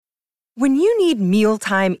When you need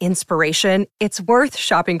mealtime inspiration, it's worth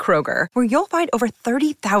shopping Kroger, where you'll find over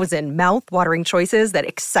 30,000 mouth-watering choices that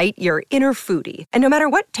excite your inner foodie. And no matter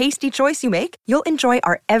what tasty choice you make, you'll enjoy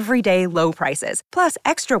our everyday low prices, plus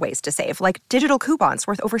extra ways to save, like digital coupons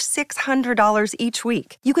worth over $600 each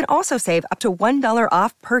week. You can also save up to $1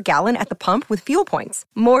 off per gallon at the pump with fuel points.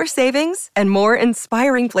 More savings and more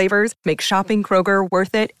inspiring flavors make shopping Kroger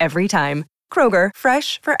worth it every time. Kroger,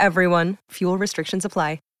 fresh for everyone. Fuel restrictions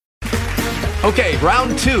apply. Okay,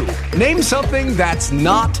 round two. Name something that's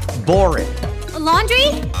not boring. A laundry?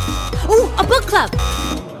 Ooh, a book club.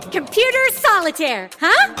 Computer solitaire,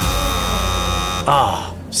 huh?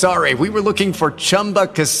 Ah, sorry, we were looking for Chumba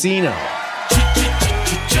Casino.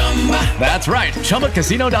 That's right,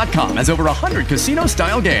 ChumbaCasino.com has over 100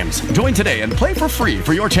 casino-style games. Join today and play for free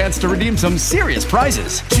for your chance to redeem some serious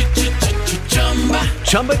prizes.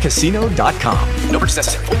 ChumbaCasino.com. No purchase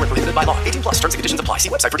necessary. Void where prohibited by law. 18+. Terms and conditions apply. See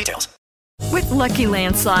website for details. With Lucky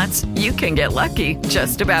Land Slots, you can get lucky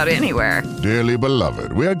just about anywhere. Dearly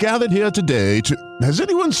beloved, we are gathered here today to... Has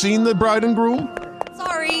anyone seen the bride and groom?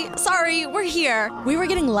 Sorry, we're here. We were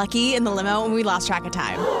getting lucky in the limo and we lost track of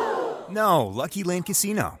time. No, Lucky Land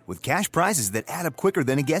Casino, with cash prizes that add up quicker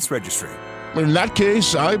than a guest registry. In that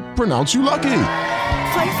case, I pronounce you lucky.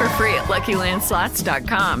 Play for free at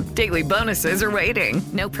LuckyLandSlots.com. Daily bonuses are waiting.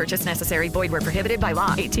 No purchase necessary. Void where prohibited by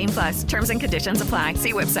law. 18+. Terms and conditions apply.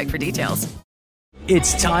 See website for details.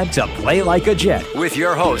 It's time to play like a Jet with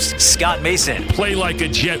your host, Scott Mason. Play like a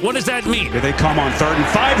Jet. What does that mean? Here they come on 3rd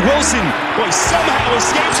and 5. Wilson, boy, somehow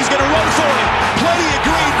escapes. He's going to run for it. Plenty of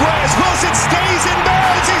green grass. Wilson stays in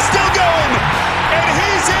bounds. He's still going. And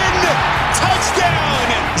he's in.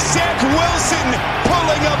 Touchdown. Zach Wilson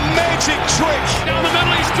pulling a magic trick. Down the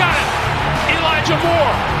middle, he's got it. Elijah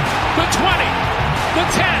Moore. The 20. The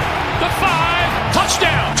 10. The 5.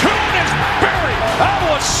 Touchdown. Tune is buried. That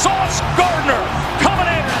was Sauce Gardner. Coming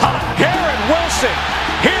in hot. Garrett Wilson.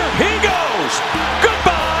 Here he goes.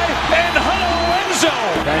 Goodbye and hello, Enzo.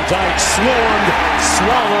 Van Dyke swarmed,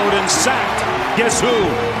 swallowed, and sacked. Guess who?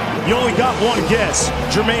 You only got one guess.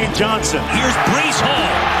 Jermaine Johnson. Here's Breece Hall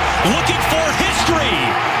looking for history.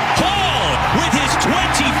 Hall with his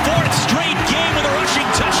 24th straight game with a rushing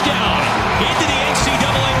touchdown into the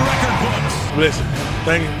NCAA record books. Listen,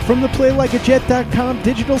 thank you. From the PlayLikeAJet.com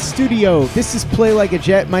digital studio, this is Play Like a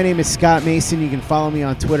Jet. My name is Scott Mason. You can follow me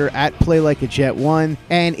on Twitter at PlayLikeAJet1.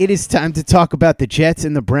 And it is time to talk about the Jets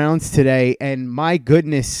and the Browns today. And my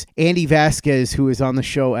goodness, Andy Vasquez, who is on the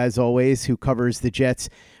show as always, who covers the Jets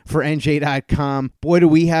for NJ.com. Boy, do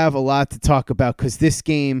we have a lot to talk about because this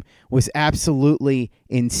game was absolutely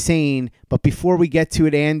insane. But before we get to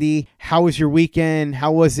it, Andy, how was your weekend?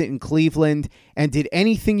 How was it in Cleveland? And did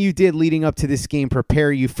anything you did leading up to this game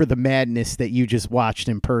prepare you for the madness that you just watched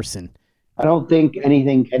in person? I don't think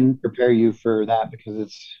anything can prepare you for that because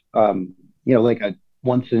it's, like a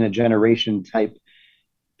once-in-a-generation type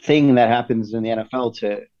thing that happens in the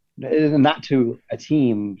NFL not to a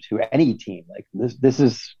team, to any team. Like this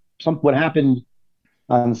is what happened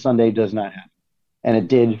on Sunday does not happen. And it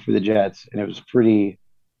did for the Jets. And it was pretty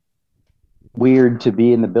weird to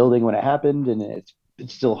be in the building when it happened. And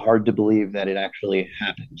it's still hard to believe that it actually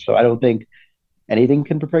happened. So I don't think anything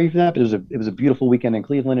can prepare you for that. But it was a beautiful weekend in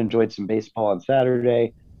Cleveland. Enjoyed some baseball on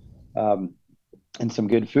Saturday and some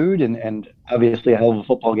good food and obviously a hell of a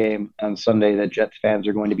football game on Sunday that Jets fans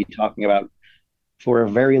are going to be talking about for a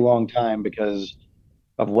very long time because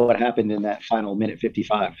of what happened in that final minute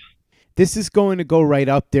 55. This is going to go right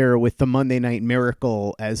up there with the Monday Night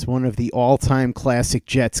Miracle as one of the all-time classic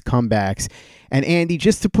Jets comebacks. And Andy,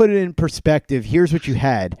 just to put it in perspective, here's what you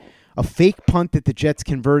had. A fake punt that the Jets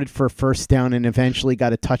converted for a first down and eventually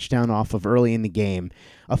got a touchdown off of early in the game.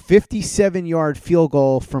 A 57-yard field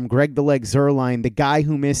goal from Greg the Leg Zuerlein, the guy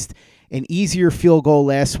who missed an easier field goal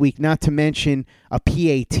last week, not to mention a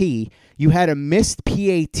PAT. You had a missed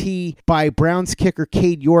PAT by Browns kicker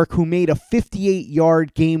Cade York, who made a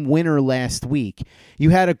 58-yard game winner last week.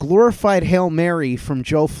 You had a glorified Hail Mary from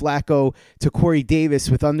Joe Flacco to Corey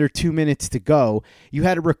Davis with under 2 minutes to go. You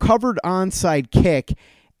had a recovered onside kick,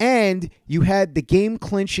 and you had the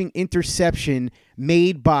game-clinching interception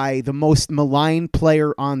made by the most maligned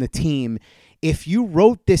player on the team. If you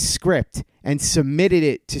wrote this script and submitted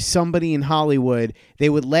it to somebody in Hollywood, they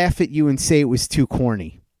would laugh at you and say it was too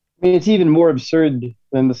corny. I mean, it's even more absurd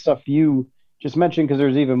than the stuff you just mentioned because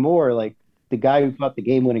there's even more. Like the guy who caught the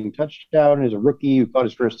game-winning touchdown is a rookie who caught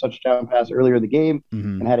his first touchdown pass earlier in the game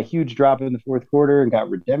and had a huge drop in the fourth quarter and got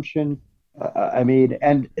redemption.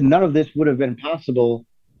 And none of this would have been possible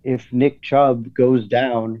if Nick Chubb goes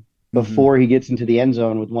down before he gets into the end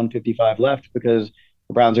zone with 1:55 left because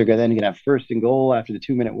The Browns are then going to have first and goal after the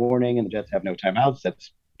 2-minute warning, and the Jets have no timeouts.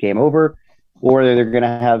 That's game over. Or they're going to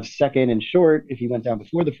have second and short if he went down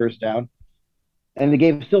before the first down, and the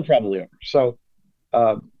game's still probably over. So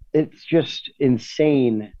it's just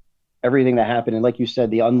insane, everything that happened. And like you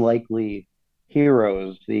said, the unlikely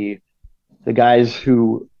heroes, the guys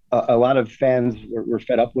who a lot of fans were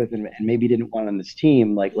fed up with and maybe didn't want on this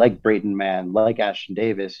team, like Braden Mann, like Ashton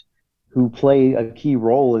Davis, who play a key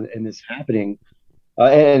role in this happening.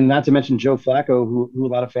 And not to mention Joe Flacco, who a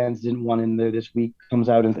lot of fans didn't want in there this week, comes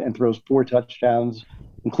out and throws 4 touchdowns,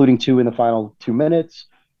 including 2 in the final 2 minutes,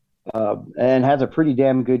 and has a pretty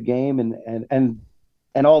damn good game.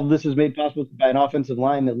 And all of this is made possible by an offensive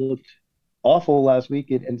line that looked awful last week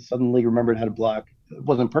and suddenly remembered how to block. It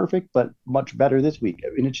wasn't perfect, but much better this week. I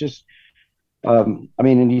mean, it's just,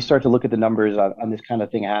 and you start to look at the numbers on this kind of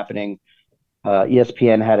thing happening.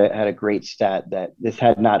 ESPN had a great stat that this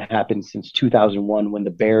had not happened since 2001 when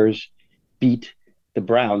the Bears beat the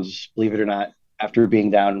Browns, believe it or not, after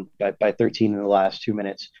being down by 13 in the last 2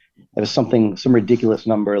 minutes. It was some ridiculous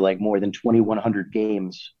number, like more than 2,100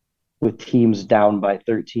 games with teams down by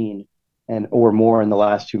 13 or more in the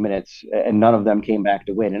last 2 minutes, and none of them came back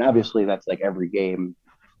to win. And obviously that's like every game,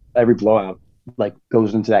 every blowout like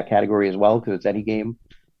goes into that category as well, because it's any game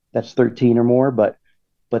that's 13 or more. But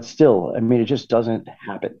still, I mean, it just doesn't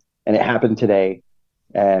happen. And it happened today.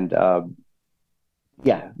 And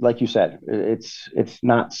like you said, it's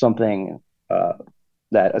not something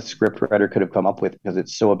that a script writer could have come up with, because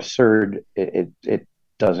it's so absurd. It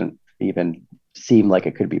doesn't even seem like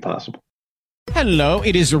it could be possible. Hello,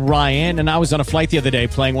 it is Ryan, and I was on a flight the other day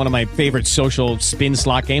playing one of my favorite social spin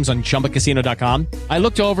slot games on ChumbaCasino.com. I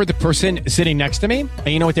looked over at the person sitting next to me, and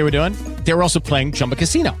you know what they were doing? They were also playing Chumba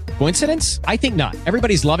Casino. Coincidence? I think not.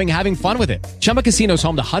 Everybody's loving having fun with it. Chumba Casino is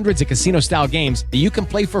home to hundreds of casino-style games that you can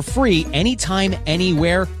play for free anytime,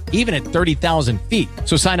 anywhere, even at 30,000 feet.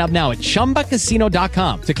 So sign up now at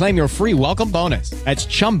ChumbaCasino.com to claim your free welcome bonus. That's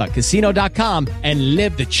ChumbaCasino.com and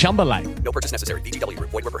live the Chumba life. No purchase necessary. VGW.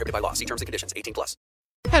 Void where prohibited by law. See terms and conditions. 18+.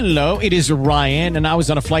 Hello, it is Ryan, and I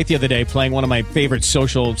was on a flight the other day playing one of my favorite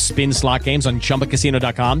social spin slot games on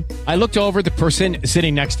ChumbaCasino.com. I looked over at the person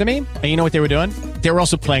sitting next to me, and you know what they were doing? They were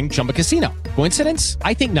also playing Chumba Casino. Coincidence?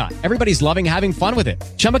 I think not. Everybody's loving having fun with it.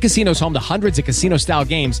 Chumba Casino is home to hundreds of casino-style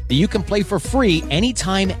games that you can play for free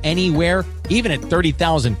anytime, anywhere, even at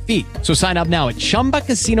 30,000 feet. So sign up now at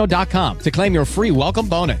ChumbaCasino.com to claim your free welcome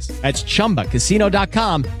bonus. That's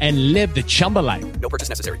ChumbaCasino.com and live the Chumba life. No purchase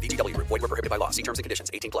necessary. VGW. Void where prohibited by law. See terms and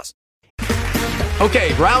conditions. 18+.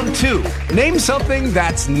 Okay, round 2. Name something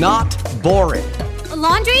that's not boring. A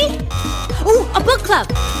laundry? Ooh, a book club.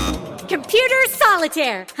 Computer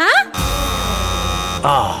solitaire, huh?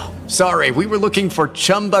 Ah, sorry. We were looking for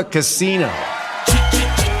Chumba Casino.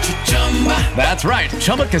 That's right.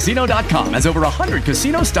 ChumbaCasino.com has over 100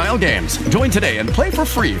 casino-style games. Join today and play for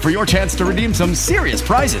free for your chance to redeem some serious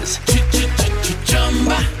prizes.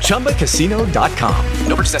 ChumbaCasino.com.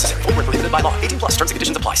 No purchase necessary. Void where prohibited by law. 18+. Terms and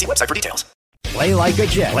conditions apply. See website for details. Play like a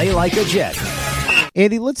Jet. Play like a Jet.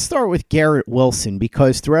 Andy, let's start with Garrett Wilson,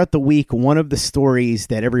 because throughout the week, one of the stories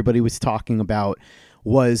that everybody was talking about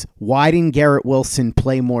was, why didn't Garrett Wilson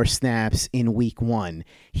play more snaps in week 1?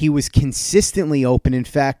 He was consistently open. In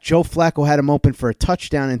fact, Joe Flacco had him open for a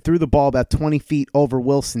touchdown and threw the ball about 20 feet over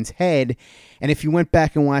Wilson's head. And if you went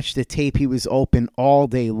back and watched the tape, he was open all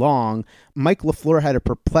day long. Mike LaFleur had a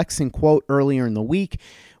perplexing quote earlier in the week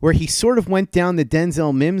where he sort of went down the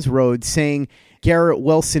Denzel Mims road, saying Garrett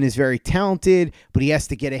Wilson is very talented, but he has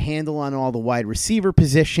to get a handle on all the wide receiver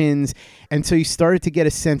positions. And so you started to get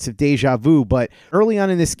a sense of deja vu. But early on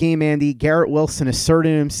in this game, Andy, Garrett Wilson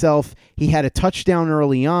asserted himself. He had a touchdown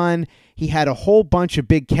early on. He had a whole bunch of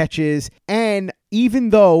big catches. And even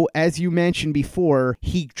though, as you mentioned before,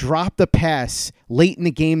 he dropped a pass late in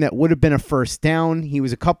the game that would have been a first down, he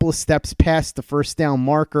was a couple of steps past the first down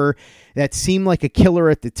marker. That seemed like a killer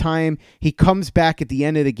at the time. He comes back at the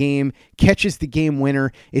end of the game, catches the game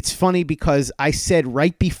winner. It's funny because I said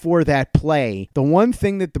right before that play, the one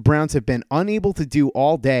thing that the Browns have been unable to do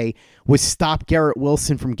all day was stop Garrett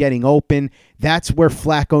Wilson from getting open. That's where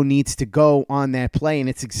Flacco needs to go on that play, and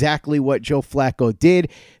it's exactly what Joe Flacco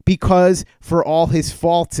did, because for all his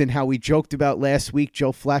faults and how we joked about last week,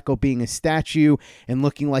 Joe Flacco being a statue and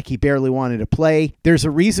looking like he barely wanted to play, there's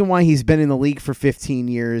a reason why he's been in the league for 15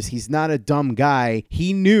 years. He's not a dumb guy.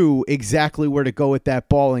 He knew exactly where to go with that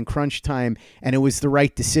ball in crunch time, and it was the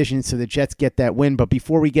right decision, so the Jets get that win. But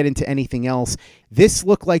before we get into anything else, this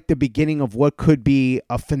looked like the beginning of what could be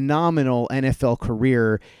a phenomenal NFL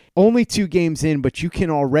career. Only 2 games in, but you can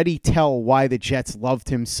already tell why the Jets loved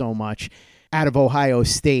him so much. out of Ohio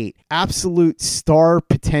State. Absolute star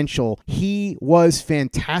potential. He was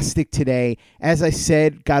fantastic today. As I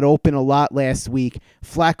said, got open a lot last week.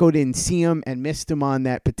 Flacco didn't see him and missed him on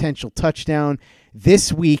that potential touchdown.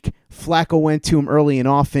 This week, Flacco went to him early and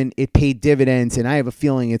often. It paid dividends, and I have a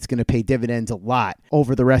feeling it's going to pay dividends a lot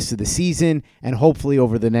over the rest of the season and hopefully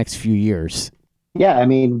over the next few years. Yeah, I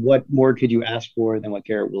mean, what more could you ask for than what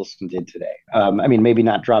Garrett Wilson did today? I mean, maybe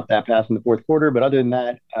not drop that pass in the fourth quarter, but other than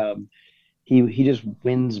that, he just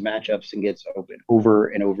wins matchups and gets open over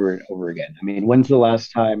and over and over again. I mean, when's the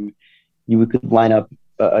last time you could line up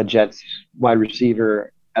a Jets wide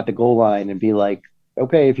receiver at the goal line and be like,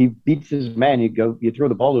 okay, if he beats his man, you throw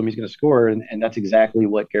the ball to him, he's going to score. And that's exactly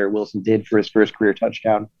what Garrett Wilson did for his first career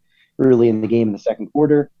touchdown early in the game in the second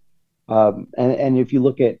quarter. And if you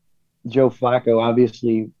look at Joe Flacco,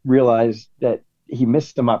 obviously realized that he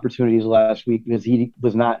missed some opportunities last week because he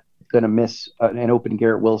was not going to miss an open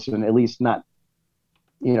Garrett Wilson, at least not,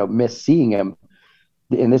 miss seeing him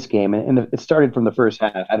in this game. And it started from the first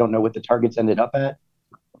half. I don't know what the targets ended up at,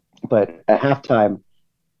 but at halftime,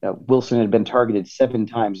 Wilson had been targeted 7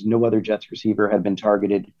 times. No other Jets receiver had been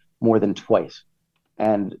targeted more than twice.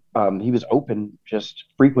 And he was open just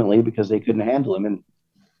frequently because they couldn't handle him. And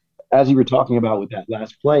as you were talking about with that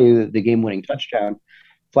last play, the game-winning touchdown,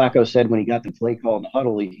 Flacco said when he got the play call in the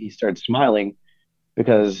huddle, he started smiling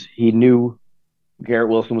because he knew Garrett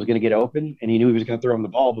Wilson was going to get open, and he knew he was going to throw him the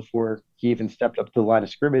ball before he even stepped up to the line of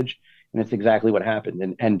scrimmage. And it's exactly what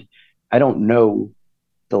happened. And I don't know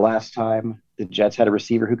the last time the Jets had a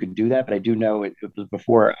receiver who could do that, but I do know it was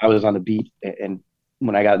before I was on the beat and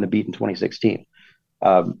when I got in the beat in 2016.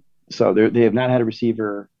 So they have not had a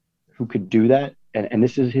receiver who could do that. And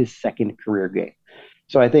this is his second career game.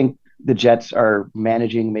 So I think the Jets are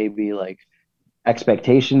managing maybe like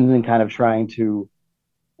expectations and kind of trying to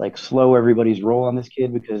like slow everybody's roll on this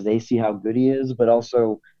kid because they see how good he is, but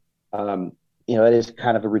also, it is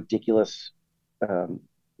kind of a ridiculous,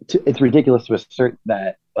 it's ridiculous to assert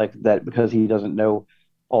that because he doesn't know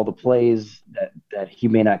all the plays that he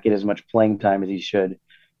may not get as much playing time as he should,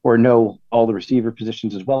 or know all the receiver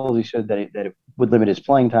positions as well as he should, that it would limit his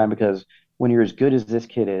playing time. Because when you're as good as this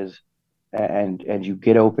kid is and you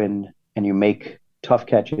get open and you make tough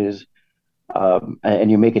catches and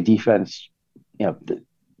you make a defense,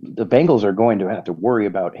 the Bengals are going to have to worry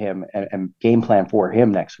about him and game plan for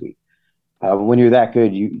him next week. When you're that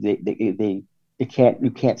good, you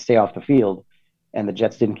can't stay off the field, and the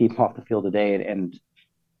Jets didn't keep him off the field today. And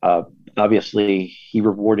obviously, he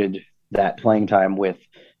rewarded that playing time with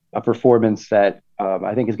a performance that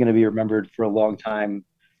I think is going to be remembered for a long time,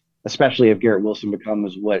 especially if Garrett Wilson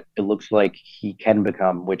becomes what it looks like he can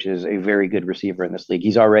become, which is a very good receiver in this league.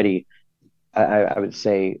 He's already, I would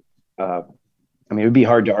say, it would be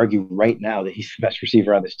hard to argue right now that he's the best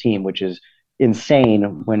receiver on this team, which is insane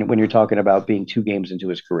when you're talking about being 2 games into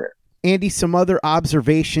his career. Andy, some other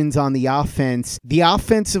observations on the offense. The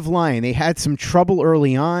offensive line, they had some trouble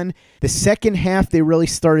early on. The second half, they really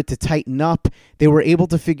started to tighten up. They were able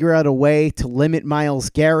to figure out a way to limit Myles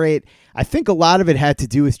Garrett. I think a lot of it had to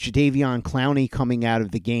do with Jadeveon Clowney coming out of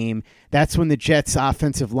the game. That's when the Jets'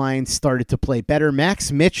 offensive line started to play better.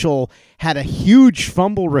 Max Mitchell had a huge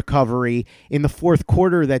fumble recovery in the fourth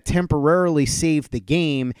quarter that temporarily saved the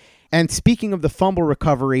game. And speaking of the fumble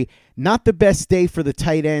recovery, not the best day for the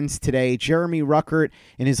tight ends today. Jeremy Ruckert,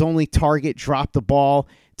 in his only target, dropped the ball.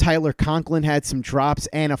 Tyler Conklin had some drops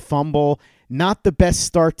and a fumble. Not the best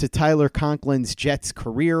start to Tyler Conklin's Jets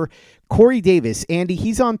career. Corey Davis, Andy,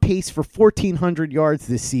 he's on pace for 1,400 yards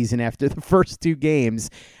this season after the first 2 games.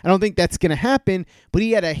 I don't think that's going to happen, but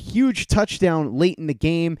he had a huge touchdown late in the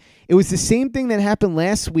game. It was the same thing that happened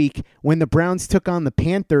last week when the Browns took on the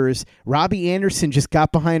Panthers. Robbie Anderson just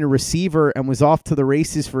got behind a receiver and was off to the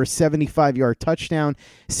races for a 75-yard touchdown.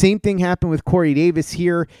 Same thing happened with Corey Davis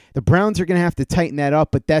here. The Browns are going to have to tighten that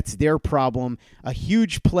up, but that's their problem. A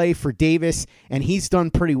huge play for Davis, and he's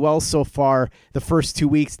done pretty well so far the first 2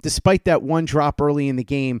 weeks, despite that one drop early in the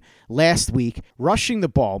game last week. Rushing the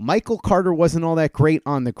ball, Michael Carter wasn't all that great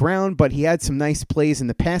on the ground, but he had some nice plays in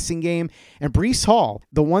the passing game. And Breece Hall,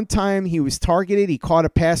 the one time he was targeted, he caught a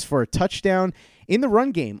pass for a touchdown. In the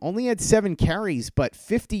run game, only had 7 carries, but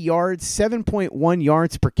 50 yards, 7.1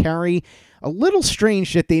 yards per carry. A little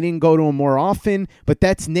strange that they didn't go to him more often, but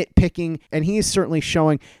that's nitpicking, and he is certainly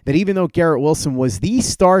showing that even though Garrett Wilson was the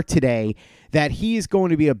star today, that he is going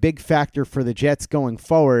to be a big factor for the Jets going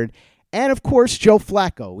forward. And, of course, Joe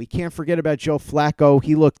Flacco. We can't forget about Joe Flacco.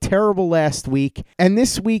 He looked terrible last week. And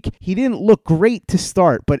this week, he didn't look great to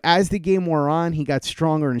start. But as the game wore on, he got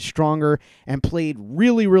stronger and stronger and played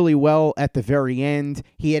really, really well at the very end.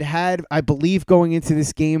 He had, I believe, going into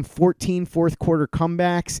this game, 14 fourth-quarter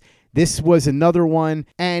comebacks. This was another one,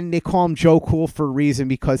 and they call him Joe Cool for a reason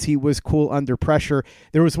because he was cool under pressure.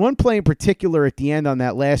 There was one play in particular at the end on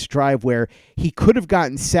that last drive where he could have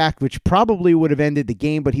gotten sacked, which probably would have ended the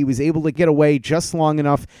game, but he was able to get away just long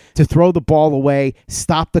enough to throw the ball away,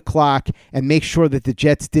 stop the clock, and make sure that the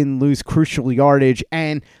Jets didn't lose crucial yardage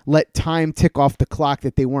and let time tick off the clock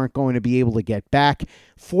that they weren't going to be able to get back.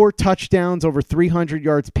 4 touchdowns, over 300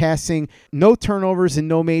 yards passing, no turnovers and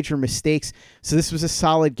no major mistakes. So this was a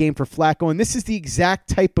solid game for Flacco, and this is the exact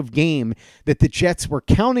type of game that the Jets were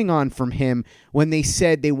counting on from him when they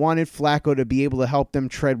said they wanted Flacco to be able to help them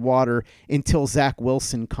tread water until Zach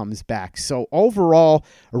Wilson comes back. So overall,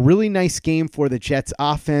 a really nice game for the Jets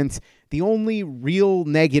offense. The only real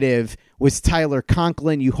negative was Tyler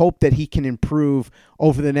Conklin. You hope that he can improve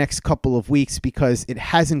over the next couple of weeks because it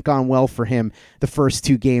hasn't gone well for him the first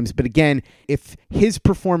 2 games. But again, if his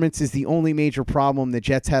performance is the only major problem the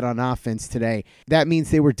Jets had on offense today, that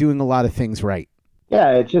means they were doing a lot of things right.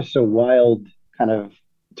 Yeah, it's just a wild kind of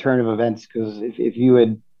turn of events because if you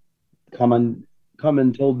had come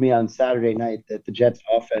and told me on Saturday night that the Jets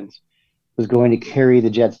offense was going to carry the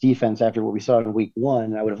Jets defense after what we saw in week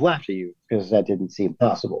 1, I would have laughed at you because that didn't seem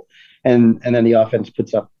possible. And then the offense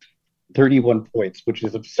puts up 31 points, which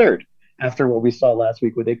is absurd after what we saw last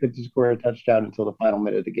week where they couldn't score a touchdown until the final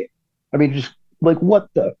minute of the game. I mean, just like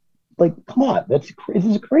come on, this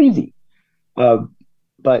is crazy.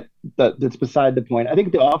 But that's beside the point. I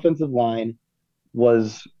think the offensive line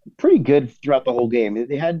was pretty good throughout the whole game.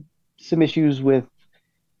 They had some issues with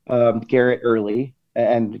Garrett early,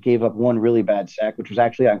 and gave up one really bad sack, which was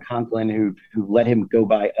actually on Conklin, who let him go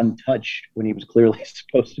by untouched when he was clearly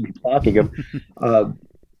supposed to be blocking him.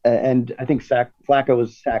 And I think Flacco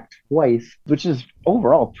was sacked twice, which is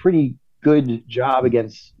overall pretty good job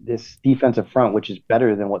against this defensive front, which is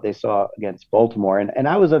better than what they saw against Baltimore. And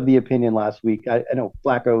I was of the opinion last week, I know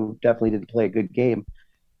Flacco definitely didn't play a good game,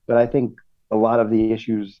 but I think a lot of the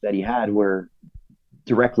issues that he had were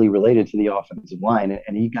directly related to the offensive line,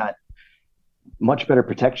 and he got much better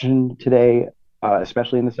protection today,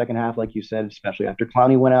 especially in the second half, like you said, especially after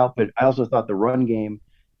Clowney went out. But I also thought the run game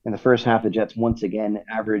in the first half, the Jets once again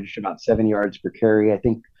averaged about 7 yards per carry. I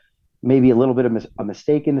think maybe a little bit of a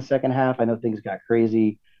mistake in the second half. I know things got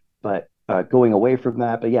crazy, but going away from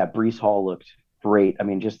that. But yeah, Breece Hall looked great. I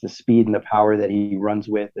mean, just the speed and the power that he runs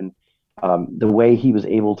with, and the way he was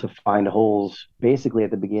able to find holes basically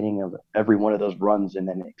at the beginning of every one of those runs and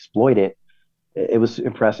then exploit it. It was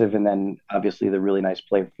impressive. And then obviously the really nice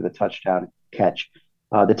play for the touchdown catch.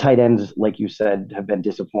 The tight ends, like you said, have been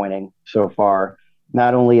disappointing so far,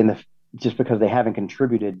 not only just because they haven't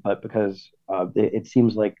contributed, but because it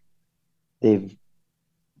seems like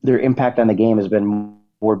their impact on the game has been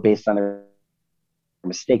more based on their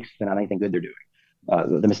mistakes than on anything good they're doing.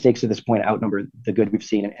 The mistakes at this point outnumber the good we've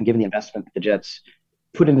seen, and given the investment that the Jets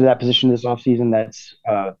put into that position this offseason, that's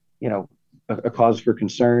a cause for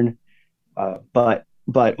concern. But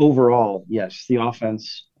overall, yes, the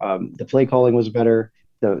offense, the play calling was better.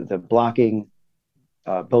 The blocking,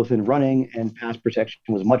 both in running and pass protection,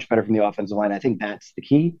 was much better from the offensive line. I think that's the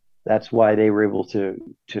key. That's why they were able to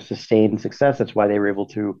sustain success. That's why they were able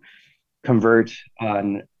to convert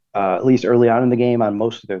on, at least early on in the game, on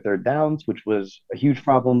most of their third downs, which was a huge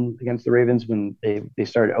problem against the Ravens when they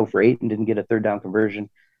started 0 for 8 and didn't get a third down conversion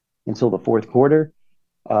until the fourth quarter.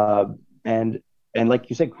 And like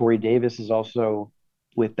you said, Corey Davis is also,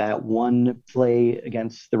 with that one play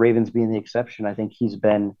against the Ravens being the exception, I think he's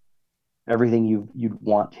been everything you'd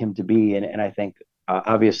want him to be. And I think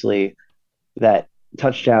obviously that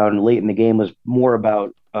touchdown late in the game was more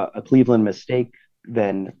about a Cleveland mistake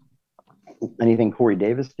than anything Corey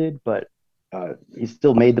Davis did, but he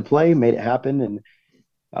still made the play, made it happen. And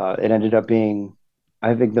it ended up being,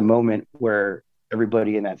 I think, the moment where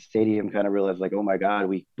everybody in that stadium kind of realized, like, oh my God,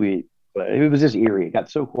 it was just eerie. It got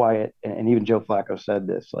so quiet. And even Joe Flacco said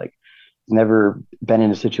this, like, never been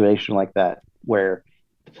in a situation like that where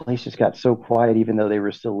the place just got so quiet, even though they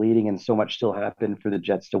were still leading and so much still happened for the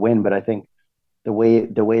Jets to win. But I think the way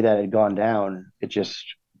that had gone down, it just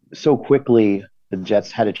so quickly, the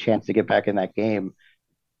Jets had a chance to get back in that game.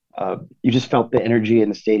 You just felt the energy in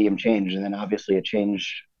the stadium change. And then obviously it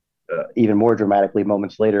changed even more dramatically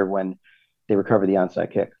moments later when they recovered the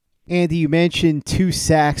onside kick. Andy, you mentioned 2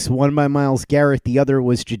 sacks, one by Myles Garrett, the other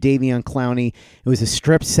was Jadeveon Clowney. It was a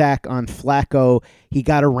strip sack on Flacco. He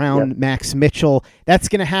got around Max Mitchell. That's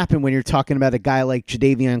going to happen when you're talking about a guy like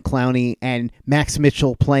Jadeveon Clowney and Max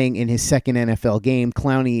Mitchell playing in his second NFL game.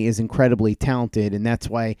 Clowney is incredibly talented, and that's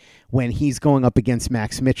why when he's going up against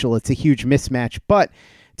Max Mitchell, it's a huge mismatch. But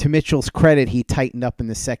to Mitchell's credit, he tightened up in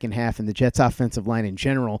the second half, and the Jets' offensive line in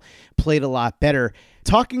general played a lot better.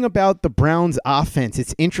 Talking about the Browns' offense,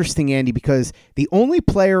 it's interesting, Andy, because the only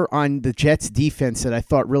player on the Jets' defense that I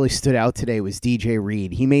thought really stood out today was DJ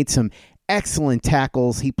Reed. He made some excellent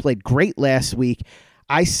tackles. He played great last week.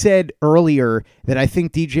 I said earlier that I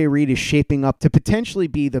think DJ Reed is shaping up to potentially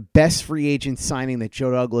be the best free agent signing that Joe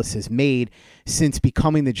Douglas has made since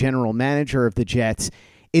becoming the general manager of the Jets.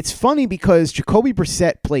 It's funny because Jacoby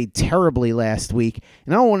Brissett played terribly last week,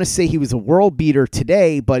 and I don't want to say he was a world beater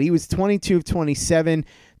today, but he was 22 of 27,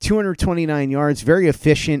 229 yards, very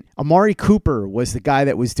efficient. Amari Cooper was the guy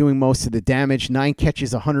that was doing most of the damage, 9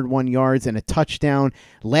 catches, 101 yards, and a touchdown.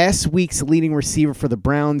 Last week's leading receiver for the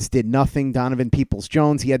Browns did nothing, Donovan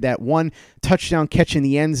Peoples-Jones. He had that one touchdown catch in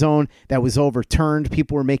the end zone that was overturned.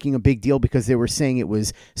 People were making a big deal because they were saying it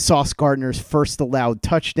was Sauce Gardner's first allowed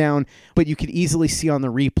touchdown, but you could easily see on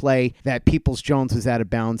the replay that Peoples-Jones was out of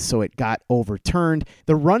bounds, so it got overturned.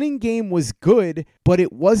 The running game was good, but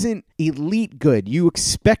it wasn't elite good. You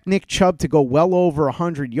expect Nick Chubb to go well over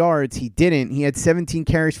 100 yards. He didn't. He had 17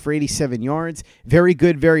 carries for 87 yards. Very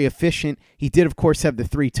good, very efficient. He did, of course, have the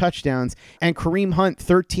 3 touchdowns. And Kareem Hunt,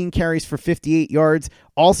 13 carries for 58 yards.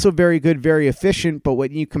 Also very good, very efficient. But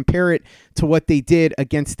when you compare it to what they did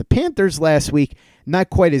against the Panthers last week, not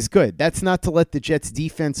quite as good. That's not to let the Jets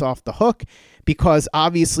defense off the hook, because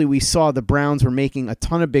obviously we saw the Browns were making a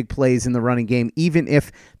ton of big plays in the running game, even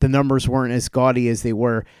if the numbers weren't as gaudy as they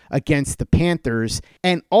were against the Panthers.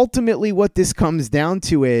 And ultimately what this comes down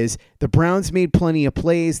to is the Browns made plenty of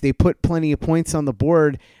plays. They put plenty of points on the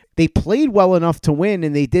board. They played well enough to win,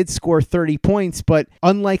 and they did score 30 points, but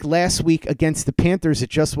unlike last week against the Panthers, it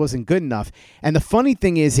just wasn't good enough. And the funny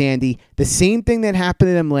thing is, Andy, the same thing that happened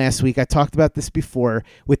to them last week, I talked about this before,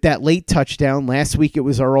 with that late touchdown. Last week, it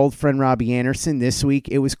was our old friend Robbie Anderson. This week,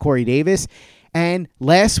 it was Corey Davis. And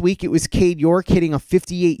last week, it was Cade York hitting a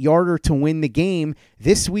 58-yarder to win the game.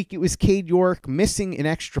 This week, it was Cade York missing an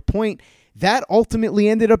extra point. That ultimately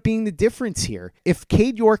ended up being the difference here. If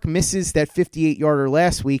Cade York misses that 58-yarder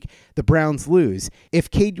last week, the Browns lose. If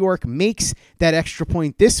Cade York makes that extra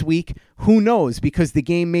point this week, who knows? Because the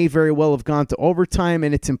game may very well have gone to overtime,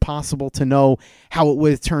 and it's impossible to know how it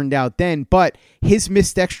would have turned out then. But his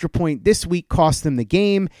missed extra point this week cost them the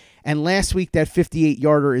game, and last week that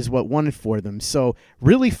 58-yarder is what won it for them. So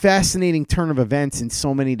really fascinating turn of events in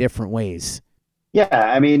so many different ways. Yeah,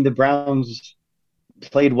 I mean, the Browns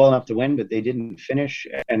played well enough to win, but they didn't finish.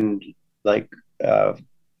 And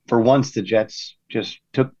for once, the Jets just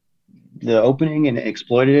took the opening and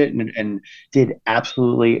exploited it and did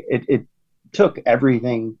absolutely. It took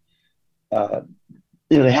everything.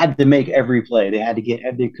 They had to make every play.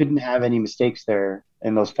 They couldn't have any mistakes there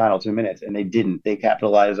in those final 2 minutes, and they didn't. They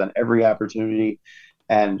capitalized on every opportunity,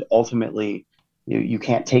 and ultimately, you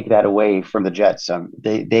can't take that away from the Jets.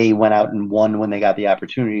 They went out and won when they got the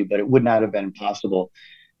opportunity, but it would not have been possible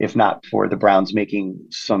if not for the Browns making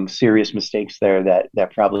some serious mistakes there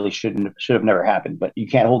that probably should have never happened. But you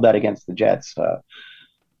can't hold that against the Jets.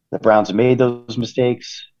 The Browns made those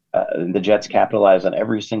mistakes. The Jets capitalized on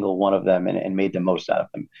every single one of them and made the most out of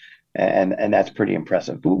them. And that's pretty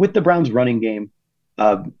impressive. But with the Browns running game,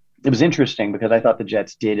 it was interesting because I thought the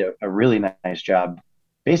Jets did a really nice job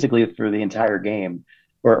basically for the entire game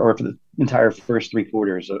or for the entire first 3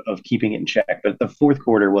 quarters of keeping it in check. But the fourth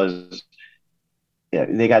quarter was,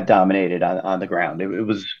 they got dominated on the ground. It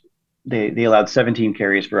was, they allowed 17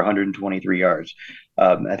 carries for 123 yards.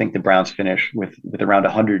 I think the Browns finished with around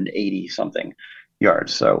 180 something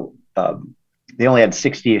yards. So they only had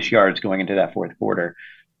 60-ish yards going into that fourth quarter.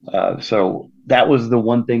 So that was the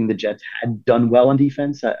one thing the Jets had done well on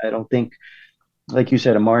defense. I don't think, like you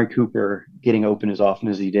said, Amari Cooper getting open as often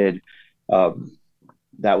as he did,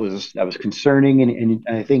 that was concerning. And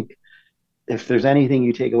I think if there's anything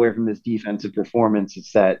you take away from this defensive performance,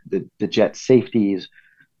 it's that the Jets safeties,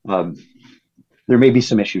 there may be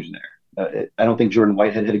some issues there. I don't think Jordan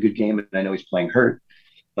Whitehead had a good game, and I know he's playing hurt.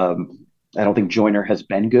 I don't think Joyner has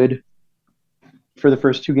been good for the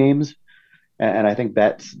first 2 games. And I think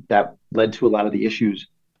that led to a lot of the issues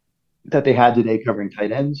that they had today covering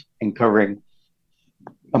tight ends and covering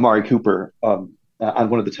Amari Cooper on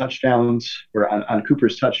one of the touchdowns, or on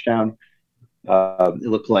Cooper's touchdown. It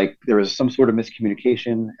looked like there was some sort of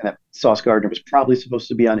miscommunication, and that Sauce Gardner was probably supposed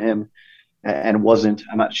to be on him. and wasn't.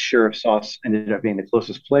 I'm not sure if Sauce ended up being the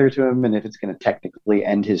closest player to him and if it's going to technically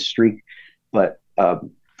end his streak. But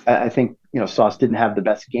I think, Sauce didn't have the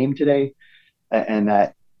best game today, and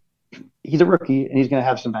that he's a rookie and he's going to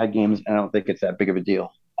have some bad games. And I don't think it's that big of a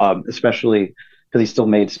deal, especially because he still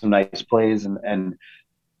made some nice plays and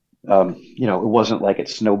it wasn't like it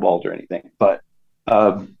snowballed or anything. But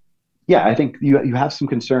I think you have some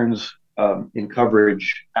concerns in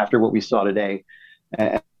coverage after what we saw today.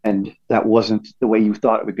 And that wasn't the way you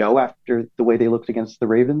thought it would go after the way they looked against the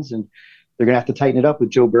Ravens. And they're going to have to tighten it up with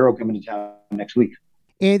Joe Burrow coming to town next week.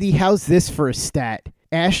 Andy, how's this for a stat?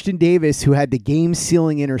 Ashton Davis, who had the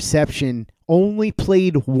game-sealing interception, only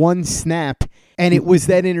played one snap, and it was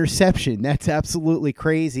that interception. That's absolutely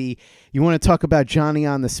crazy. You want to talk about Johnny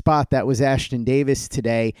on the spot? That was Ashton Davis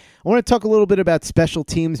today. I want to talk a little bit about special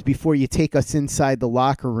teams before you take us inside the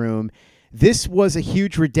locker room. This was a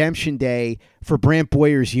huge redemption day for Brant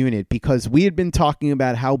Boyer's unit because we had been talking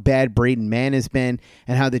about how bad Braden Mann has been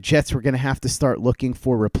and how the Jets were going to have to start looking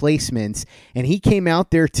for replacements. And he came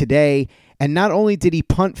out there today, and not only did he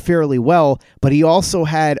punt fairly well, but he also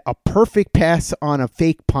had a perfect pass on a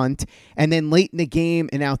fake punt, and then late in the game,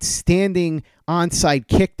 an outstanding onside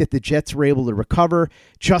kick that the Jets were able to recover.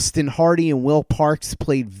 Justin Hardy and Will Parks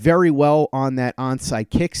played very well on that onside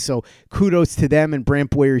kick, so kudos to them and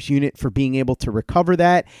Brant Boyer's unit for being able to recover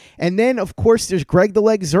that. And then, of course, there's Greg the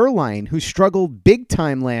Leg Zuerlein, who struggled big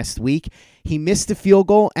time last week. He missed a field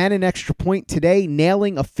goal and an extra point today,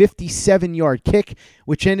 nailing a 57-yard kick,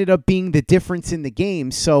 which ended up being the difference in the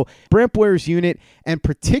game. So Brant Boyer's unit, and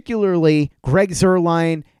particularly Greg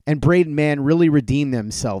Zuerlein and Braden Mann, really redeemed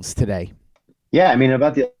themselves today. Yeah, I mean,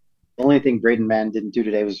 about the only thing Braden Mann didn't do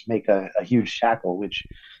today was make a huge tackle, which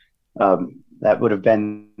that would have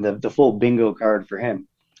been the full bingo card for him.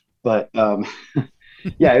 But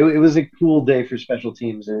it was a cool day for special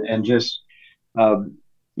teams, and just with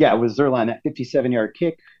Zuerlein, that 57-yard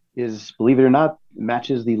kick is, believe it or not,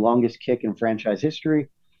 matches the longest kick in franchise history,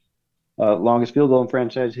 longest field goal in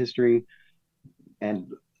franchise history. And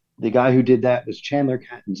the guy who did that was Chandler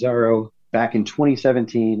Catanzaro back in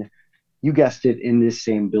 2017. You guessed it, in this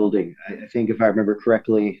same building. I think if I remember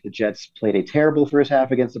correctly, the Jets played a terrible first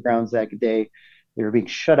half against the Browns that day. They were being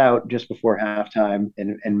shut out just before halftime,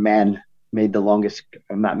 and Catanzaro made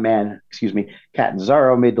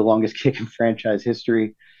the longest kick in franchise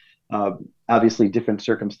history. Obviously different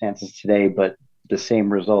circumstances today, but the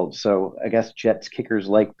same result. So I guess Jets kickers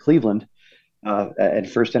like Cleveland at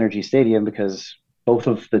First Energy Stadium, because both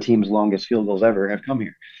of the team's longest field goals ever have come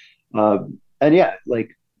here.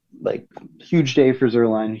 Huge day for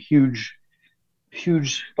Zuerlein, huge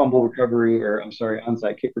fumble recovery,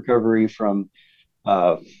 onside kick recovery from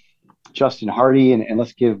Justin Hardy, and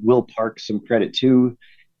let's give Will Parks some credit too.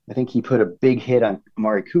 I think he put a big hit on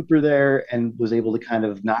Amari Cooper there and was able to kind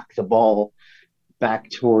of knock the ball back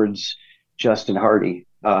towards Justin Hardy,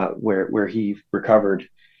 where he recovered.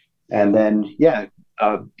 And then,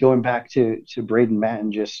 going back to Braden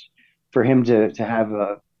Mann, just for him to have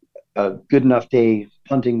a good enough day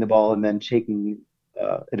punting the ball and then taking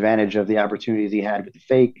advantage of the opportunities he had with the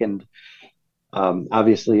fake, and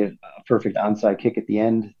obviously a perfect onside kick at the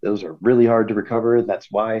end. Those are really hard to recover. That's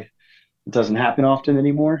why it doesn't happen often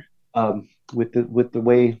anymore with the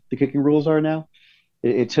way the kicking rules are now.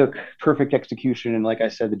 It took perfect execution, and like I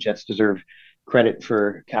said, the Jets deserve credit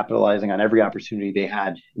for capitalizing on every opportunity they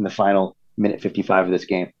had in the final minute 55 of this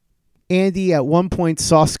game. Andy, at one point,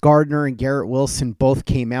 Sauce Gardner and Garrett Wilson both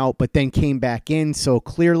came out, but then came back in, so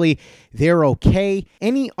clearly they're okay.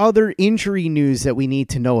 Any other injury news that we need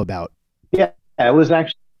to know about? Yeah, it was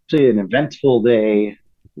actually an eventful day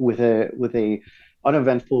with a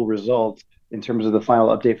uneventful result in terms of the final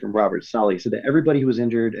update from Robert Saleh. So that everybody who was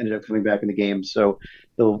injured ended up coming back in the game. So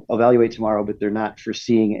they'll evaluate tomorrow, but they're not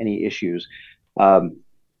foreseeing any issues. Garrett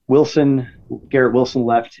Wilson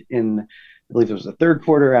left in, I believe it was the third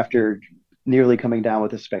quarter, after nearly coming down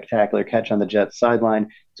with a spectacular catch on the Jets sideline.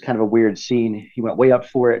 It's kind of a weird scene. He went way up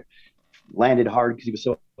for it, landed hard because he was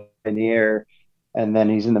so in the air, and then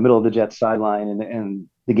he's in the middle of the Jets sideline, and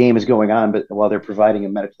the game is going on, but while they're providing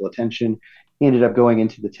him medical attention, he ended up going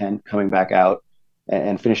into the tent, coming back out,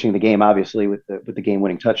 and finishing the game, obviously, with the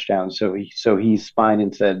game-winning touchdown. So he's fine,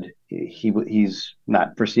 and said he's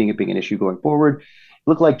not foreseeing it being an issue going forward. It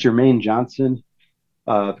looked like Jermaine Johnson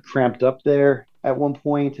cramped up there at one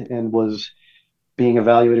point and was being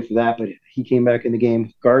evaluated for that, but he came back in the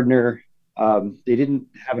game. Gardner, they didn't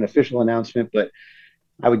have an official announcement, but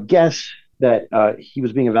I would guess that he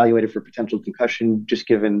was being evaluated for potential concussion, just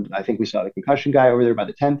given, I think we saw the concussion guy over there by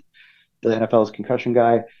the 10th, the NFL's concussion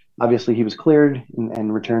guy. Obviously, he was cleared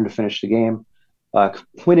and returned to finish the game.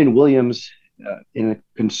 Quinnen Williams, in a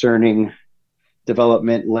concerning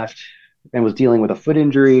development, left and was dealing with a foot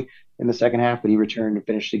injury in the second half, but he returned and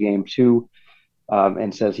finished the game too,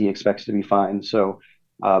 and says he expects to be fine. So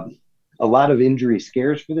a lot of injury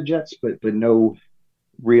scares for the Jets, but no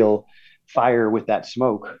real fire with that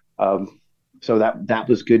smoke. So that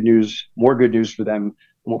was good news, more good news for them,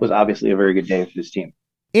 and what was obviously a very good day for this team.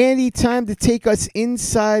 Andy, time to take us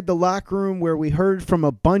inside the locker room where we heard from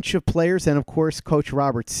a bunch of players and, of course, Coach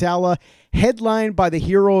Robert Saleh, headlined by the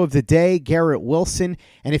hero of the day, Garrett Wilson.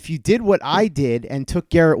 And if you did what I did and took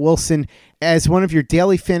Garrett Wilson as one of your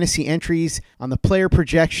daily fantasy entries on the player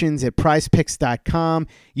projections at prizepicks.com,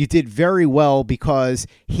 you did very well because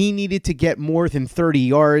he needed to get more than 30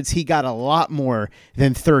 yards. He got a lot more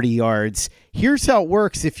than 30 yards. Here's how it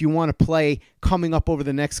works if you want to play coming up over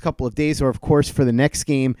the next couple of days, or of course for the next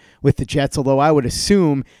game with the Jets, although I would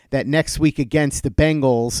assume that next week against the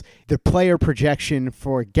Bengals, the player projection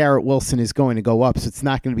for Garrett Wilson is going to go up, so it's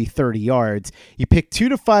not going to be 30 yards. You pick 2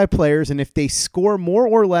 to 5 players, and if they score more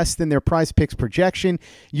or less than their Prize Picks projection,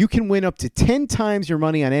 you can win up to 10 times your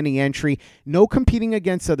money on any entry. No competing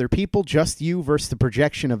against other people, just you versus the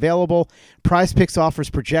projection available. Prize Picks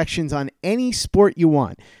offers projections on any sport you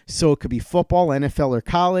want, so it could be football, NFL, or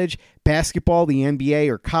college, basketball, the NBA,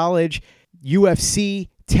 or college, UFC,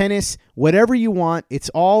 tennis, whatever you want. It's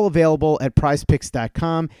all available at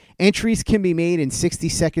prizepicks.com. Entries can be made in 60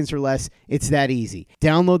 seconds or less. It's that easy.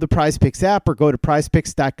 Download the PrizePicks app or go to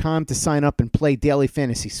prizepicks.com to sign up and play daily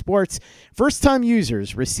fantasy sports. First-time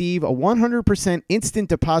users receive a 100% instant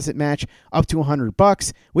deposit match up to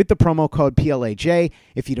 $100 with the promo code PLAJ.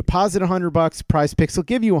 If you deposit $100, PrizePicks will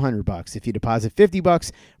give you $100. If you deposit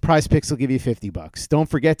 $50, PrizePicks will give you $50. Don't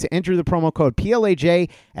forget to enter the promo code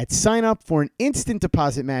PLAJ at sign up for an instant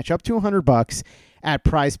deposit match up to $100 at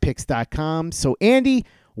prizepicks.com. So, Andy,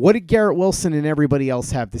 what did Garrett Wilson and everybody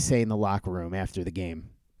else have to say in the locker room after the game?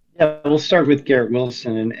 Yeah, we'll start with Garrett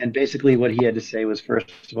Wilson. And basically what he had to say was,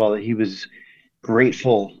 first of all, that he was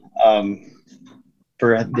grateful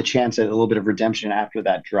for the chance at a little bit of redemption after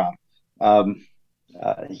that drop.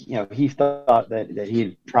 He thought that he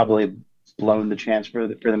had probably blown the chance for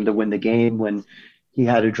them to win the game when he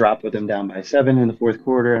had a drop with them down by 7 in the fourth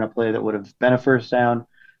quarter and a play that would have been a first down.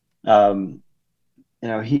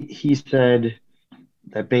 He said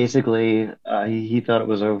that basically he thought it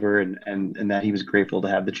was over and that he was grateful to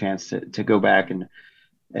have the chance to go back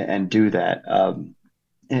and do that.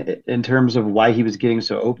 In terms of why he was getting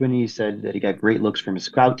so open, he said that he got great looks from his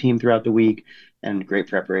scout team throughout the week and great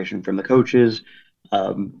preparation from the coaches.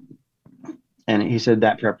 And he said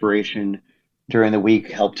that preparation during the week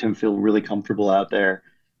helped him feel really comfortable out there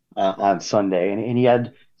on Sunday. And he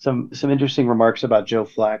had some interesting remarks about Joe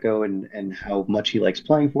Flacco and how much he likes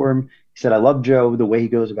playing for him. He said, "I love Joe, the way he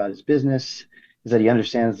goes about his business, is that he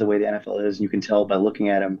understands the way the NFL is, and you can tell by looking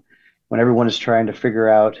at him. When everyone is trying to figure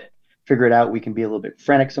it out, we can be a little bit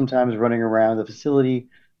frantic sometimes running around the facility,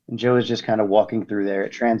 and Joe is just kind of walking through there.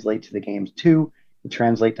 It translates to the games too. It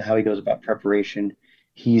translates to how he goes about preparation.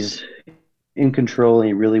 He's in control, and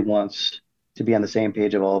he really wants to be on the same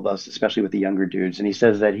page of all of us, especially with the younger dudes." And he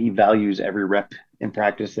says that he values every rep in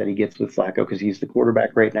practice that he gets with Flacco because he's the quarterback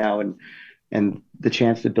right now, and the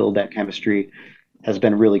chance to build that chemistry has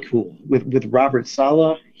been really cool. With Robert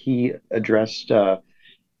Saleh, he addressed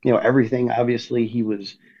everything. Obviously, he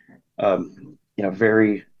was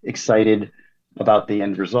very excited about the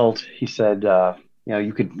end result. He said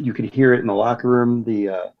you could hear it in the locker room,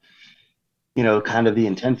 the kind of the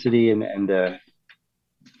intensity and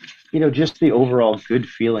just the overall good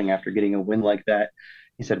feeling after getting a win like that.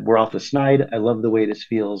 He said, "We're off the snide. I love the way this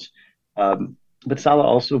feels." But Saleh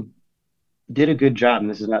also did a good job, and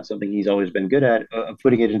this is not something he's always been good at, of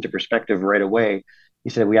putting it into perspective right away. He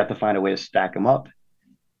said, "We have to find a way to stack them up.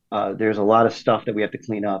 There's a lot of stuff that we have to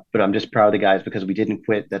clean up, but I'm just proud of the guys because we didn't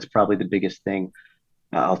quit. That's probably the biggest thing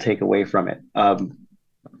I'll take away from it."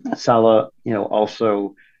 Saleh,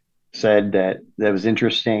 also said that was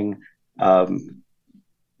interesting.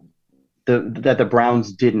 That the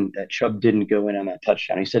Browns that Chubb didn't go in on that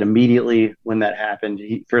touchdown. He said immediately when that happened,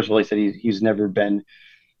 he said he's never been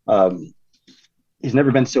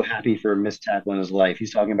so happy for a missed tackle in his life.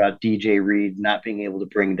 He's talking about DJ Reed not being able to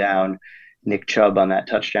bring down Nick Chubb on that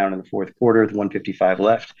touchdown in the fourth quarter with 1:55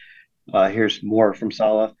 left. Here's more from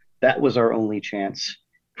Saleh. "That was our only chance.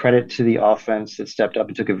 Credit to the offense that stepped up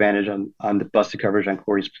and took advantage on the busted coverage on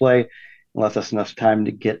Corey's play and left us enough time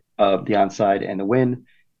to get the onside and the win."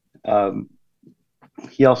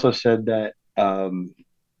 He also said that,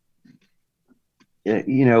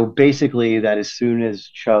 basically that as soon as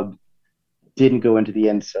Chubb didn't go into the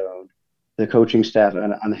end zone, the coaching staff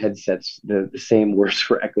on the headsets, the same words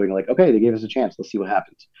were echoing, like, okay, they gave us a chance. Let's see what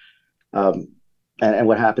happens. And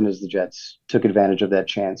what happened is the Jets took advantage of that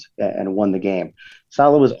chance and won the game.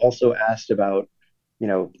 Saleh was also asked about,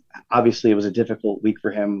 obviously it was a difficult week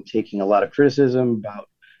for him, taking a lot of criticism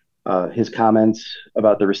about his comments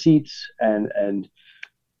about the receipts. And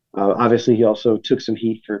obviously he also took some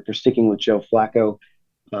heat for sticking with Joe Flacco.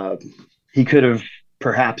 He could have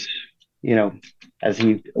perhaps, as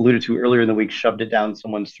he alluded to earlier in the week, shoved it down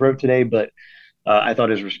someone's throat today, but I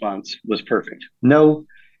thought his response was perfect. No,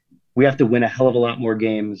 we have to win a hell of a lot more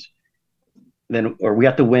games we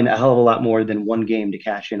have to win a hell of a lot more than one game to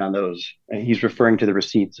cash in on those. And he's referring to the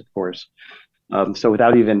receipts, of course. So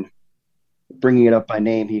without even bringing it up by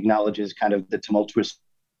name, he acknowledges kind of the tumultuous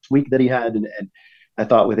week that he had. And I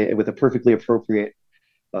thought with a perfectly appropriate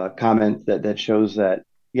comment that shows that,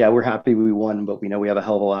 yeah, we're happy we won, but we know we have a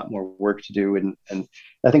hell of a lot more work to do. And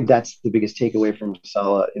I think that's the biggest takeaway from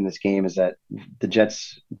Saleh in this game, is that the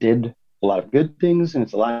Jets did a lot of good things, and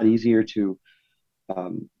it's a lot easier to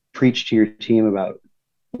preach to your team about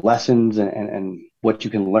lessons and what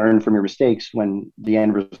you can learn from your mistakes when the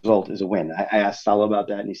end result is a win. I asked Saleh about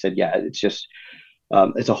that, and he said, yeah, it's just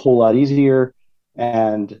it's a whole lot easier,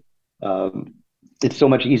 and it's so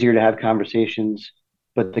much easier to have conversations,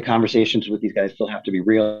 but the conversations with these guys still have to be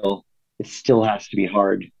real. It still has to be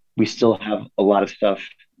hard. We still have a lot of stuff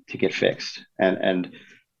to get fixed, and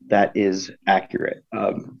that is accurate.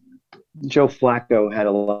 Joe Flacco had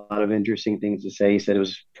a lot of interesting things to say. He said it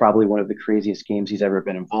was probably one of the craziest games he's ever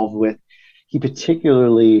been involved with. He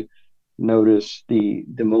particularly noticed the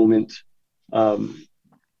moment. And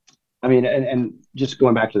just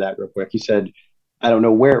going back to that real quick, he said, I don't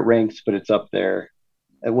know where it ranks, but it's up there.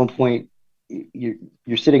 At one point,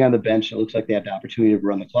 you're sitting on the bench. It looks like they had the opportunity to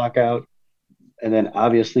run the clock out. And then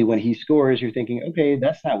obviously when he scores, you're thinking, okay,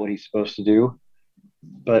 that's not what he's supposed to do.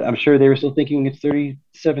 But I'm sure they were still thinking it's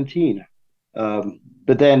 30-17.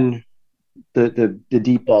 But then the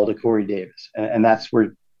deep ball to Corey Davis. And that's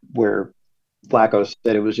where Flacco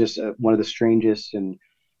said it was just one of the strangest and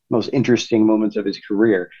most interesting moments of his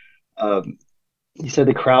career. He said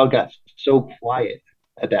the crowd got so quiet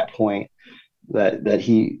at that point that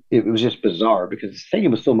it was just bizarre, because the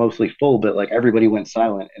stadium was still mostly full, but like everybody went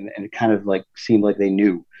silent, and it kind of like seemed like they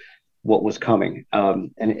knew what was coming.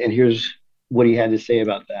 And here's what he had to say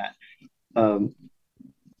about that.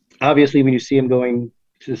 Obviously, when you see him going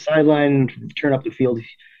to the sideline, turn up the field,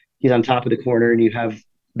 he's on top of the corner, and you have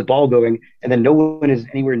the ball going, and then no one is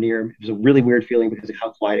anywhere near him. It was a really weird feeling because of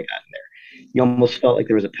how quiet it got in there. You almost felt like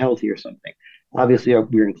there was a penalty or something. Obviously,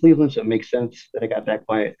 we were in Cleveland, so it makes sense that it got that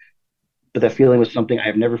quiet. But that feeling was something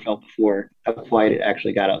I've never felt before, how quiet it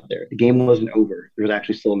actually got out there. The game wasn't over. There was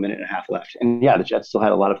actually still a minute and a half left. And yeah, the Jets still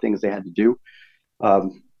had a lot of things they had to do.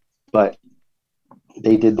 But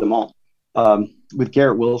they did them all. With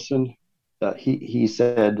Garrett Wilson, he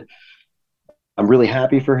said, I'm really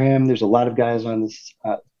happy for him. There's a lot of guys on this,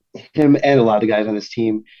 him and a lot of the guys on this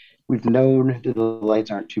team, we've known that the lights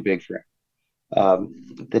aren't too big for him,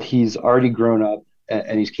 that he's already grown up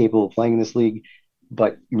and he's capable of playing in this league,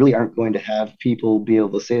 but you really aren't going to have people be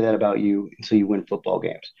able to say that about you until you win football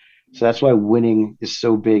games. So that's why winning is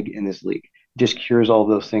so big in this league. It just cures all of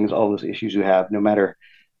those things, all those issues you have, no matter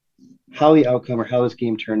how the outcome or how this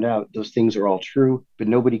game turned out. Those things are all true, but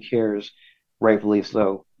nobody cares, rightfully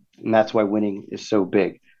so. And that's why winning is so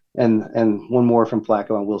big. And one more from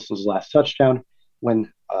Flacco on Wilson's last touchdown.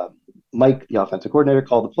 When Mike, the offensive coordinator,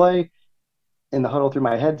 called the play in the huddle through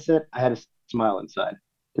my headset, I had a smile inside.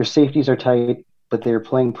 Their safeties are tight, but they're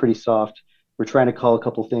playing pretty soft. We're trying to call a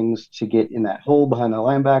couple things to get in that hole behind the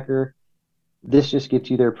linebacker. This just gets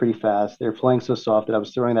you there pretty fast. They're playing so soft that I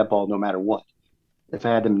was throwing that ball no matter what. If I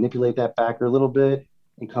had to manipulate that backer a little bit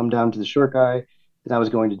and come down to the short guy, then I was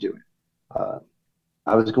going to do it.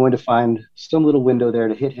 I was going to find some little window there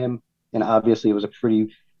to hit him, and obviously it was a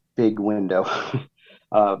pretty big window.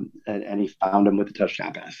 And he found him with the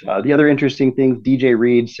touchdown pass. The other interesting thing, DJ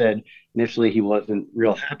Reed said initially he wasn't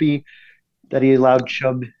real happy that he allowed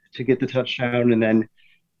Chubb to get the touchdown, and then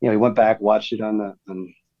he went back, watched it on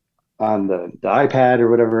the iPad or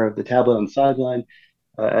whatever, the tablet on the sideline,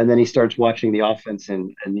 and then he starts watching the offense,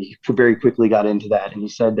 and he very quickly got into that. And he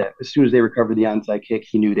said that as soon as they recovered the onside kick,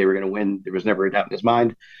 he knew they were going to win. There was never a doubt in his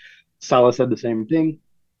mind. Saleh said the same thing,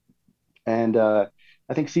 and I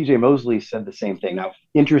think C.J. Mosley said the same thing. Now,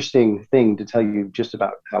 interesting thing to tell you just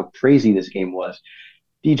about how crazy this game was.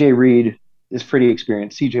 DJ Reed is pretty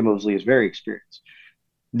experienced. C.J. Mosley is very experienced.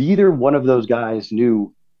 Neither one of those guys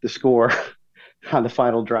knew the score on the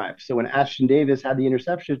final drive. So when Ashton Davis had the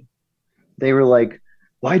interception, they were like,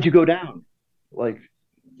 why'd you go down? Like,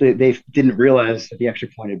 they didn't realize that the extra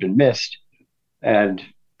point had been missed, and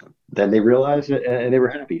then they realized it and they were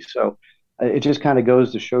happy. So it just kind of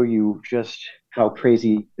goes to show you just how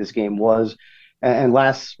crazy this game was. And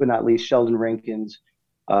last but not least, Sheldon Rankins.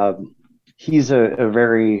 He's a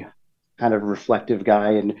very kind of reflective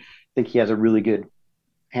guy, and I think he has a really good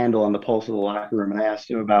handle on the pulse of the locker room. And I asked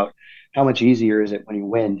him about how much easier is it when you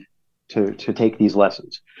win to take these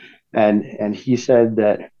lessons. And he said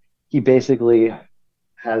that he basically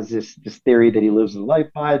has this theory that he lives his life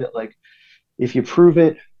by, that like, if you prove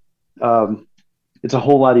it, it's a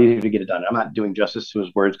whole lot easier to get it done. I'm not doing justice to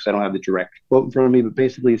his words because I don't have the direct quote in front of me, but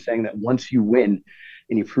basically he's saying that once you win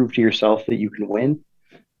and you prove to yourself that you can win,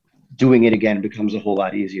 doing it again becomes a whole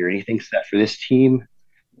lot easier. And he thinks that for this team,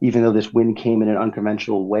 even though this win came in an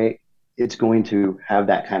unconventional way, it's going to have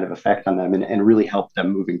that kind of effect on them and really help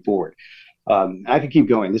them moving forward. I could keep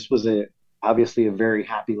going. This was obviously a very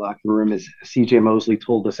happy locker room, as CJ Mosley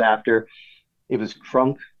told us after. It was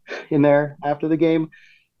crunk in there after the game.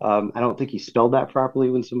 I don't think he spelled that properly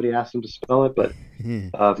when somebody asked him to spell it, but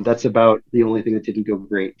that's about the only thing that didn't go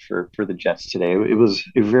great for the Jets today. It was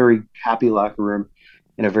a very happy locker room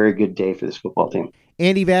and a very good day for this football team.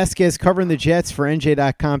 Andy Vasquez covering the Jets for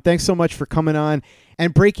NJ.com. Thanks so much for coming on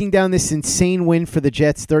and breaking down this insane win for the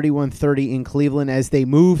Jets, 31-30 in Cleveland, as they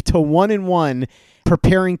move to 1-1,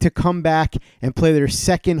 preparing to come back and play their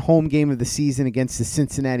second home game of the season against the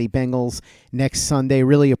Cincinnati Bengals next Sunday.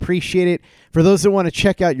 Really appreciate it. For those that want to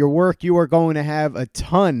check out your work, you are going to have a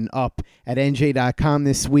ton up at NJ.com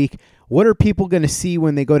this week. What are people going to see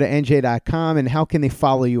when they go to NJ.com, and how can they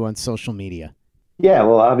follow you on social media? Yeah,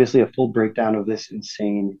 well, obviously a full breakdown of this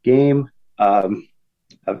insane game.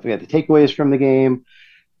 We have the takeaways from the game.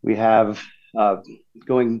 We have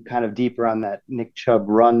going kind of deeper on that Nick Chubb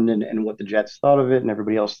run and what the Jets thought of it and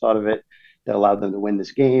everybody else thought of it that allowed them to win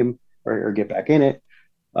this game or get back in it.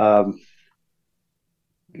 Going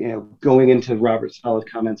into Robert Saleh's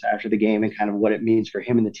comments after the game and kind of what it means for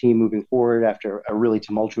him and the team moving forward after a really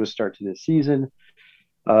tumultuous start to this season.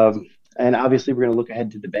 And obviously, we're going to look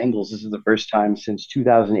ahead to the Bengals. This is the first time since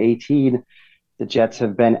 2018 the Jets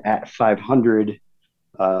have been at 500.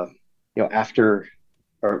 After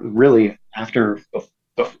the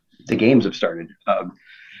games have started.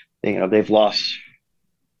 They've lost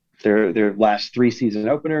their last three season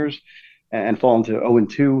openers and fallen to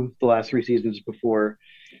 0-2 the last three seasons before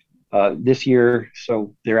this year.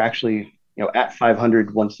 So they're actually at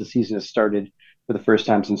 500 once the season has started for the first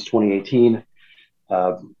time since 2018.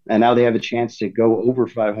 And now they have a chance to go over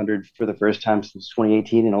 500 for the first time since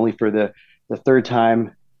 2018 and only for the third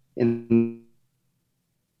time in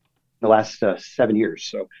the last 7 years.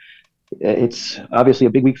 So it's obviously a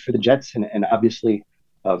big week for the Jets, and obviously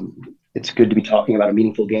it's good to be talking about a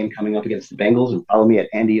meaningful game coming up against the Bengals. And follow me at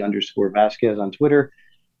Andy_Vasquez on Twitter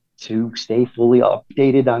to stay fully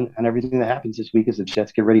updated on everything that happens this week as the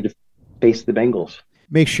Jets get ready to face the Bengals.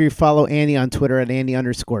 Make sure you follow Andy on Twitter at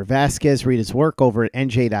Andy_Vasquez. Read his work over at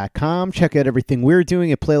NJ.com. Check out everything we're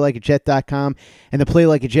doing at PlayLikeAJet.com and the Play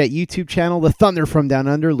Like a Jet YouTube channel. The Thunder from Down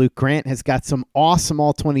Under, Luke Grant, has got some awesome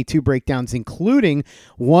All-22 breakdowns, including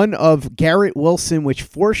one of Garrett Wilson, which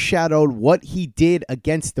foreshadowed what he did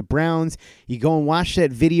against the Browns. You go and watch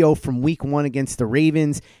that video from Week 1 against the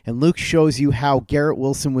Ravens, and Luke shows you how Garrett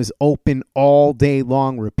Wilson was open all day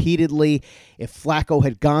long repeatedly. If Flacco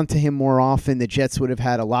had gone to him more often, the Jets would have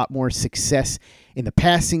had a lot more success in the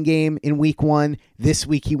passing game in Week 1. This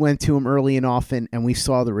week he went to him early and often, and we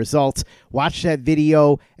saw the results. Watch that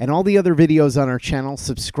video and all the other videos on our channel.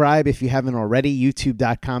 Subscribe if you haven't already,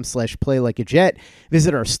 youtube.com/playlikeajet.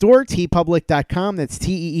 Visit our store, tpublic.com. That's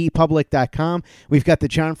teepublic.com. We've got the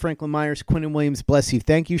John Franklin Myers, Quinnen Williams, Bless You,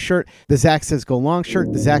 Thank You shirt, the Zach Says Go Long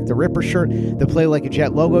shirt, the Zach the Ripper shirt, the Play Like a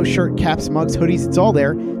Jet logo shirt, caps, mugs, hoodies. It's all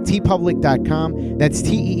there. tpublic.com. That's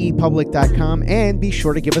teepublic.com. And be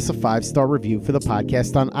sure to give us a 5-star review for the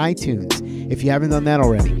podcast on iTunes if you haven't done that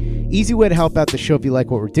already. Easy way to help out the show if you like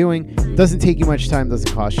what we're doing. Doesn't take you much time,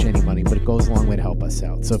 doesn't cost you any money, but it goes a long way to help us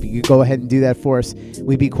out. So if you could go ahead and do that for us,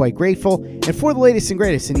 we'd be quite grateful. And for the latest and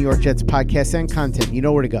greatest in New York Jets podcasts and content, you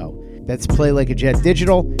know where to go. That's Play Like a Jet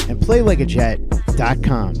Digital and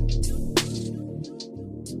PlayLikeAJet.com.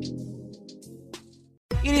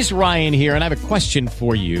 It is Ryan here, and I have a question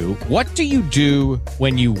for you. What do you do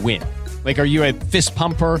when you win? Like, are you a fist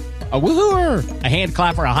pumper, a woo-hooer, a hand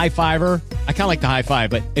clapper, a high fiver? I kind of like the high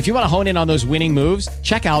five, but if you want to hone in on those winning moves,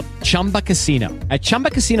 check out Chumba Casino. At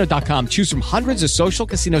ChumbaCasino.com, choose from hundreds of social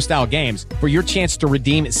casino-style games for your chance to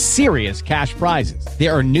redeem serious cash prizes.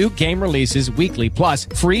 There are new game releases weekly, plus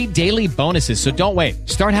free daily bonuses. So don't wait.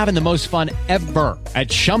 Start having the most fun ever at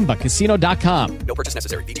ChumbaCasino.com. No purchase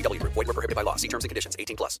necessary. VGW Group. Void where prohibited by law. See terms and conditions.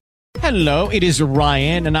 18+. Hello, it is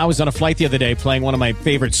Ryan, and I was on a flight the other day playing one of my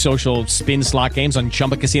favorite social spin slot games on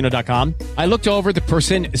ChumbaCasino.com. I looked over at the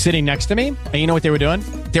person sitting next to me, and you know what they were doing?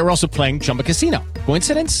 They were also playing Chumba Casino.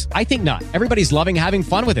 Coincidence? I think not. Everybody's loving having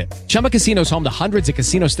fun with it. Chumba Casino is home to hundreds of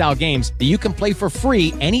casino-style games that you can play for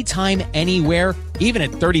free anytime, anywhere, even at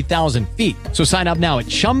 30,000 feet. So sign up now at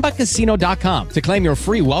ChumbaCasino.com to claim your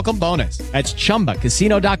free welcome bonus. That's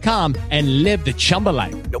ChumbaCasino.com and live the Chumba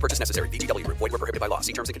life. No purchase necessary. VGW Group. Void where prohibited by law.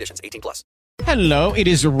 See terms and conditions. 18+. Hello, it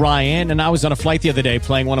is Ryan, and I was on a flight the other day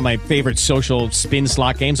playing one of my favorite social spin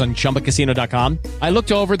slot games on ChumbaCasino.com. I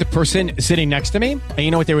looked over at the person sitting next to me, and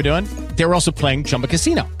you know what they were doing? They were also playing Chumba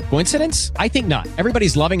Casino. Coincidence? I think not.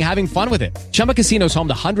 Everybody's loving having fun with it. Chumba Casino is home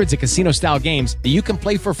to hundreds of casino-style games that you can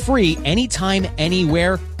play for free anytime,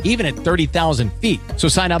 anywhere, even at 30,000 feet. So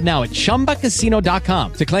sign up now at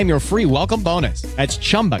ChumbaCasino.com to claim your free welcome bonus. That's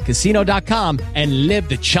ChumbaCasino.com and live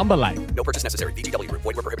the Chumba life. No purchase necessary. VGW Group.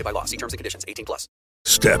 Void where prohibited by law. See terms and conditions. 18+.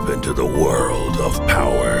 Step into the world of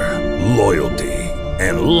power, loyalty,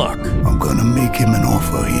 and luck. I'm gonna make him an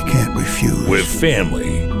offer he can't refuse. With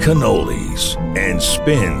family, cannolis, and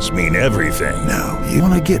spins mean everything. Now, you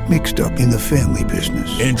wanna get mixed up in the family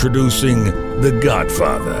business. Introducing The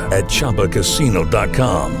Godfather at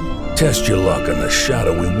ChumbaCasino.com. Test your luck in the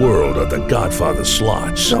shadowy world of The Godfather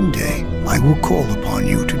slot. Someday, I will call upon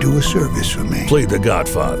you to do a service for me. Play The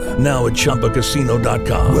Godfather now at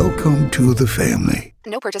ChumbaCasino.com. Welcome to the family.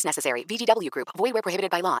 No purchase necessary. VGW Group. Void where prohibited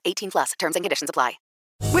by law. 18+. Terms and conditions apply.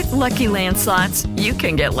 With Lucky Land Slots, you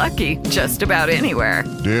can get lucky just about anywhere.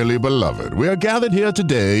 Dearly beloved, we are gathered here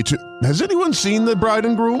today to... Has anyone seen the bride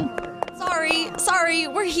and groom? Sorry,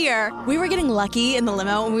 we're here. We were getting lucky in the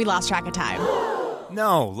limo and we lost track of time.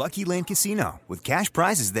 No, Lucky Land Casino, with cash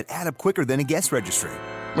prizes that add up quicker than a guest registry.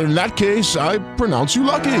 In that case, I pronounce you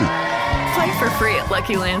lucky. Play for free at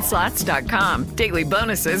LuckyLandSlots.com. Daily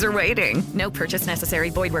bonuses are waiting. No purchase necessary.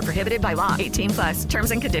 Void where prohibited by law. 18+.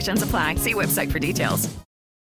 Terms and conditions apply. See website for details.